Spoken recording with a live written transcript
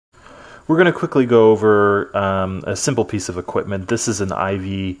we're going to quickly go over a simple piece of equipment. This is an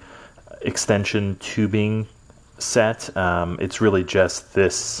IV extension tubing set. It's really just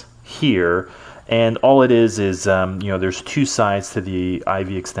this here, and all it is there's two sides to the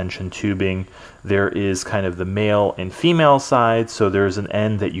IV extension tubing. There is kind of the male and female side, so there's an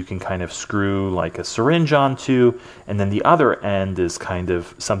end that you can kind of screw like a syringe onto, and then the other end is kind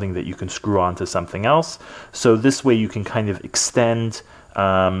of something that you can screw onto something else. So this way you can kind of extend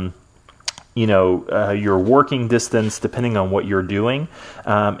your working distance depending on what you're doing.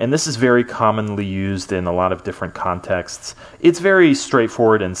 And this is very commonly used in a lot of different contexts. It's very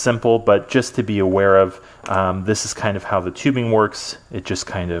straightforward and simple, but just to be aware of, this is kind of how the tubing works. It just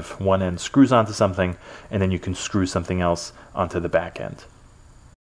kind of one end screws onto something, and then you can screw something else onto the back end.